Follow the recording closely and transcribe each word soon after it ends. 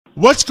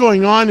What's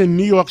going on in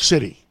New York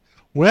City?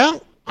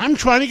 Well, I'm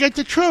trying to get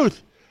the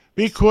truth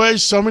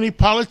because so many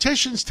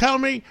politicians tell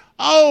me,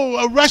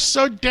 oh, arrests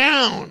are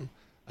down.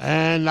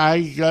 And I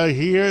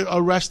hear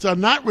arrests are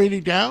not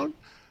really down.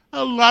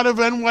 A lot of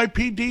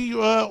NYPD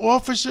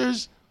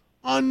officers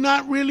are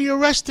not really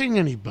arresting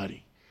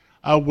anybody.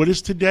 With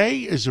us today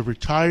is a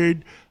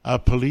retired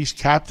police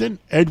captain,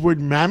 Edward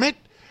Mamet,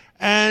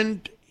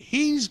 and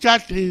he's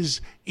got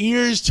his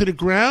ears to the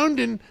ground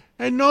and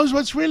knows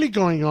what's really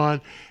going on.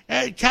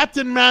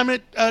 Captain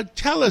Mamet,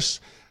 tell us,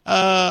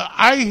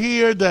 I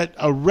hear that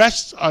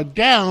arrests are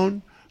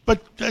down,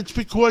 but that's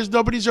because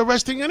nobody's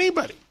arresting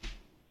anybody.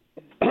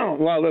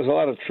 Well, there's a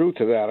lot of truth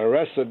to that.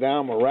 Arrests are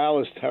down, morale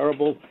is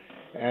terrible,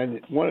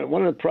 and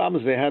one of the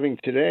problems they're having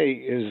today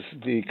is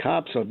the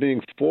cops are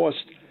being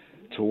forced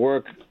to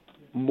work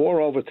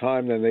more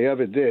overtime than they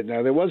ever did.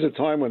 Now, there was a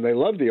time when they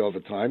loved the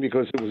overtime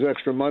because it was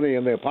extra money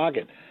in their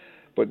pocket,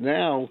 but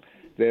now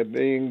they're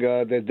being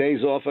their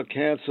days off are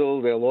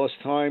canceled, their lost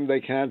time they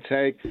can't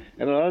take,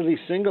 and a lot of these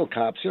single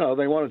cops, they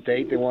want to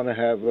date, they want to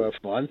have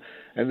fun,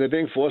 and they're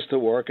being forced to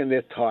work, and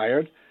they're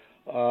tired.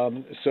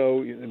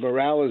 So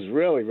morale is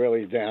really,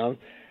 really down.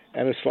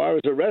 And as far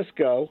as arrests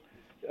go,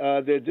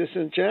 they're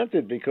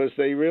disenchanted because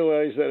they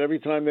realize that every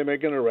time they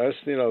make an arrest,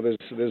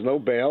 there's no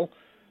bail.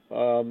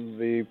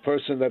 The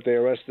person that they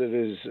arrested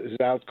is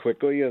out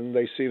quickly, and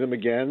they see them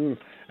again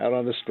out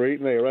on the street,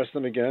 and they arrest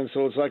them again.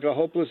 So it's like a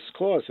hopeless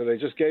cause. So they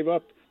just gave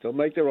up. They'll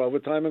make their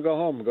overtime and go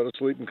home, and go to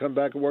sleep and come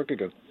back and work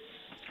again.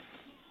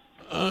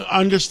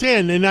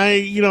 Understand, and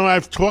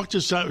I've talked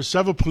to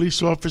several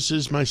police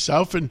officers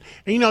myself, and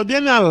they're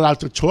not allowed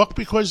to talk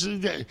because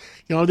they're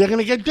going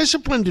to get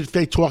disciplined if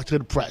they talk to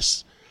the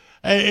press,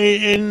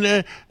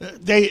 and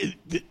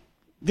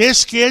they're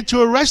scared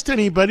to arrest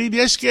anybody.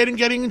 They're scared of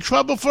getting in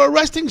trouble for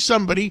arresting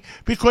somebody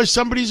because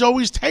somebody's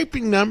always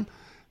taping them.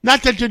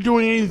 Not that they're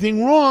doing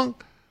anything wrong,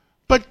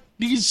 but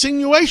the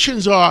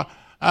insinuations are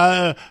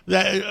that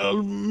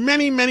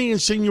many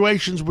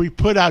insinuations we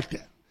put out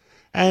there.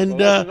 And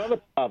that's another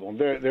problem.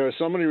 There are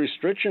so many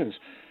restrictions.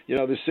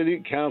 The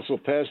city council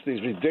passed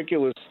these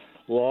ridiculous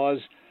laws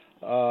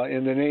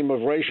in the name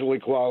of racial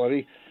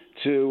equality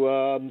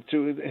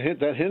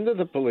that hinder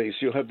the police.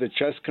 You have the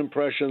chest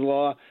compression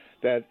law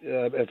that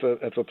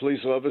if a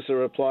police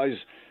officer applies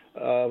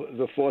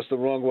the force the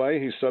wrong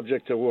way, he's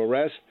subject to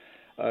arrest.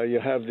 You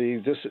have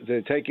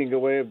the taking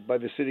away by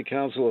the city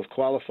council of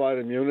qualified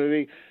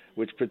immunity,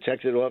 which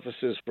protected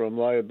officers from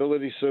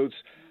liability suits.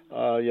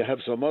 You have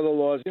some other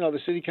laws. The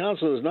city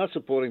council is not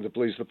supporting the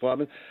police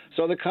department,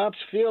 so the cops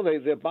feel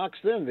they're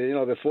boxed in.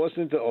 They're forced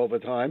into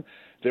overtime.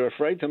 They're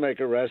afraid to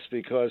make arrests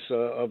because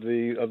of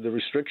the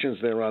restrictions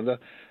they're under,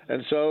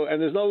 and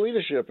there's no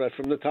leadership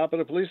from the top of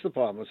the police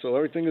department. So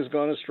everything has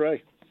gone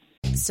astray.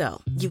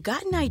 So you've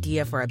got an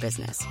idea for a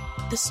business,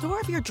 the store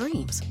of your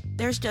dreams.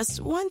 There's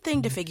just one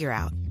thing to figure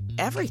out: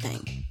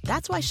 everything.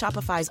 That's why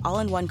Shopify's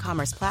all-in-one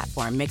commerce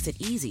platform makes it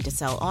easy to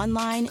sell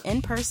online,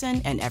 in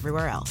person, and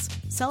everywhere else.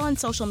 Sell on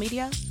social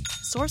media,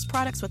 source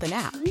products with an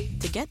app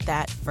to get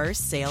that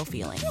first sale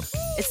feeling.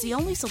 It's the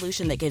only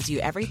solution that gives you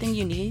everything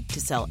you need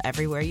to sell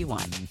everywhere you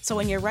want. So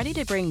when you're ready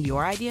to bring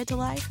your idea to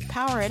life,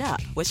 power it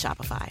up with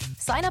Shopify.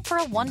 Sign up for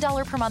a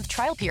 $1 per month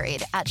trial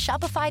period at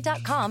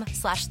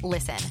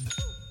shopify.com/listen.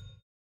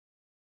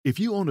 If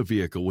you own a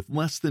vehicle with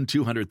less than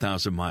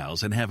 200,000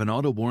 miles and have an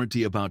auto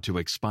warranty about to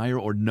expire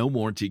or no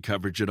warranty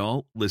coverage at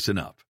all, listen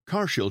up.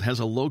 CarShield has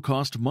a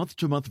low-cost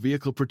month-to-month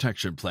vehicle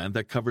protection plan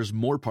that covers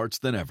more parts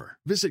than ever.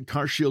 Visit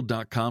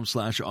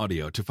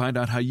carshield.com/audio to find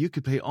out how you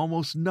could pay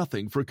almost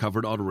nothing for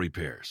covered auto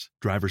repairs.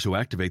 Drivers who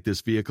activate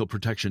this vehicle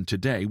protection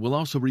today will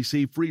also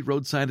receive free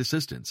roadside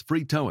assistance,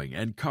 free towing,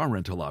 and car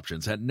rental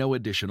options at no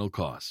additional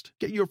cost.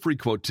 Get your free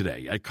quote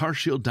today at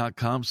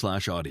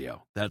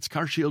carshield.com/audio. That's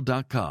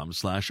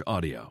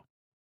carshield.com/audio.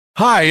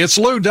 Hi, it's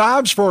Lou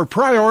Dobbs for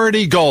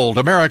Priority Gold,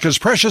 America's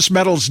precious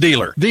metals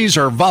dealer. These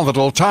are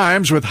volatile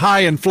times with high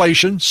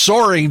inflation,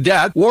 soaring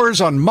debt, wars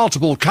on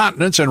multiple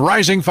continents, and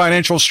rising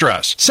financial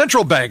stress.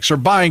 Central banks are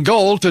buying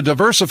gold to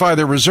diversify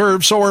their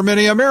reserves, so are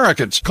many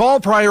Americans.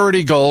 Call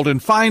Priority Gold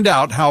and find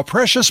out how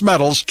precious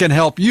metals can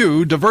help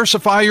you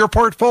diversify your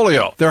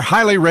portfolio. They're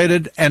highly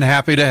rated and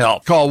happy to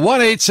help. Call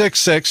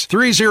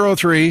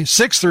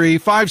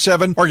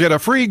 1-866-303-6357 or get a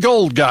free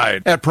gold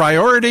guide at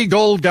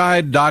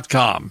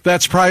PriorityGoldGuide.com.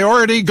 That's PriorityGoldGuide.com.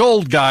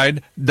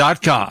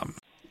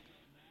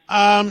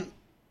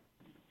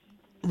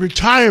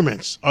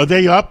 Retirements, are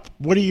they up?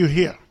 What do you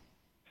hear?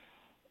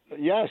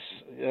 Yes,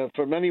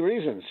 for many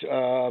reasons.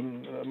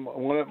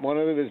 One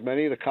of it is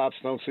many of the cops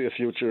don't see a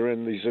future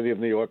in the city of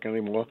New York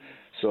anymore,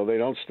 so they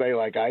don't stay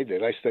like I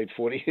did. I stayed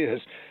 40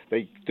 years.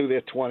 They do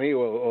their 20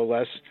 or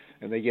less,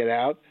 and they get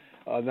out.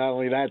 Not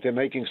only that, they're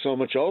making so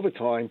much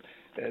overtime,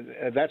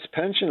 that's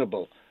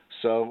pensionable.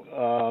 So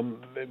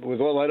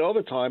with all that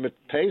overtime, it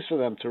pays for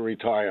them to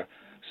retire.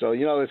 So,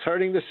 it's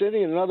hurting the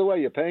city in another way.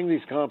 You're paying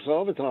these cops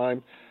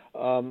overtime,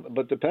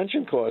 but the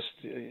pension costs,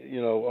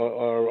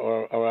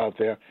 are out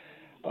there.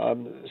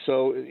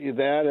 So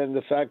that and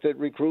the fact that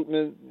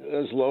recruitment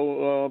is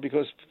low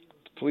because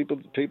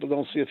people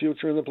don't see a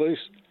future in the police.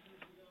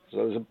 So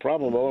there's a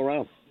problem all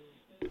around.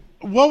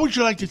 What would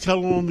you like to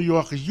tell all New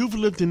Yorkers? You've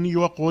lived in New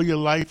York all your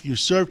life. You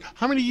served.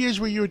 How many years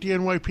were you at the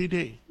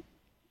NYPD?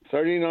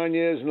 39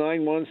 years,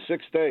 9 months,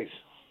 6 days.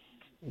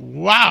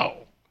 Wow.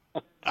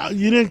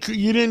 You didn't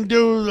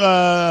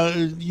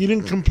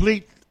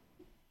complete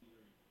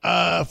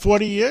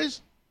 40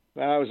 years?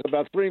 I was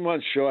about 3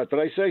 months short, but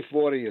I say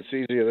 40. It's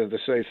easier than to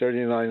say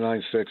 39,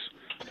 9, 6.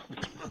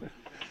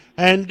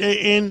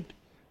 And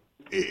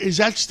is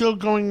that still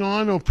going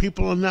on, or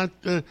people are not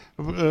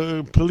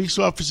police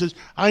officers?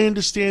 I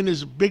understand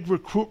there's big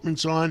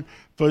recruitments on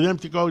for them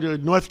to go to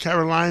North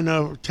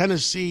Carolina,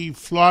 Tennessee,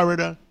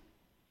 Florida.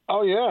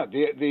 Oh yeah,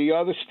 the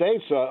other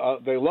states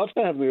they love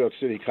to have New York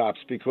City cops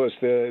because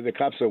the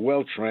cops are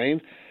well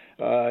trained.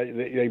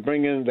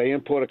 They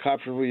import a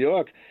cop from New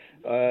York.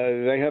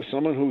 They have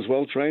someone who's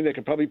well trained. They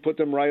can probably put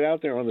them right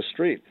out there on the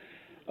street,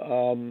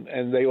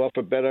 and they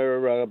offer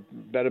better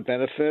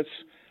benefits.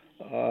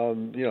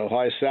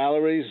 Higher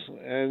salaries,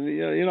 and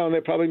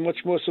they're probably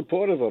much more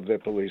supportive of their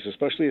police,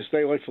 especially a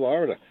state like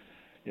Florida.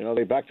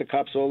 They back the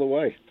cops all the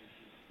way.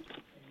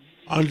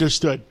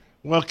 Understood.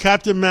 Well,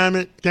 Captain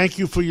Mamet, thank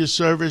you for your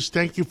service.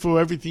 Thank you for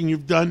everything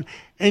you've done.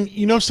 And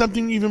you know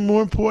something even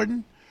more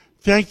important?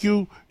 Thank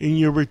you. In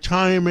your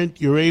retirement,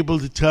 you're able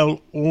to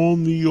tell all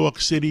New York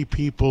City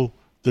people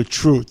the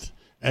truth.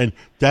 And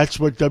that's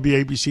what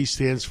WABC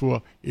stands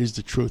for, is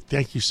the truth.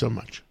 Thank you so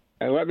much.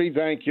 And let me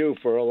thank you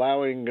for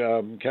allowing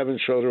Kevin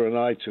Schroeder and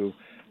I to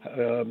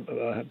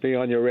be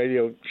on your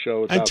radio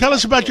show. And tell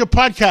us about your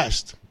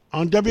podcast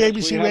on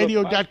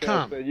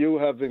WABCRadio.com. That you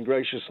have been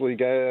graciously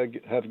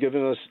have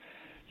given us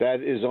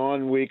that is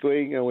on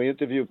weekly, and we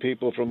interview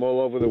people from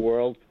all over the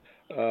world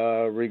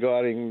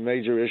regarding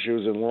major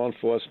issues in law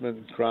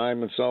enforcement,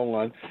 crime, and so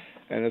on.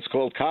 And it's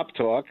called Cop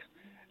Talk,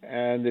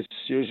 and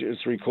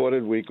it's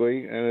recorded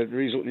weekly, and it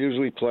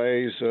usually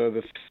plays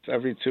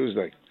every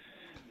Tuesday.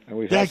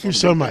 Thank you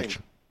so much.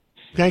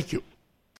 Thank you.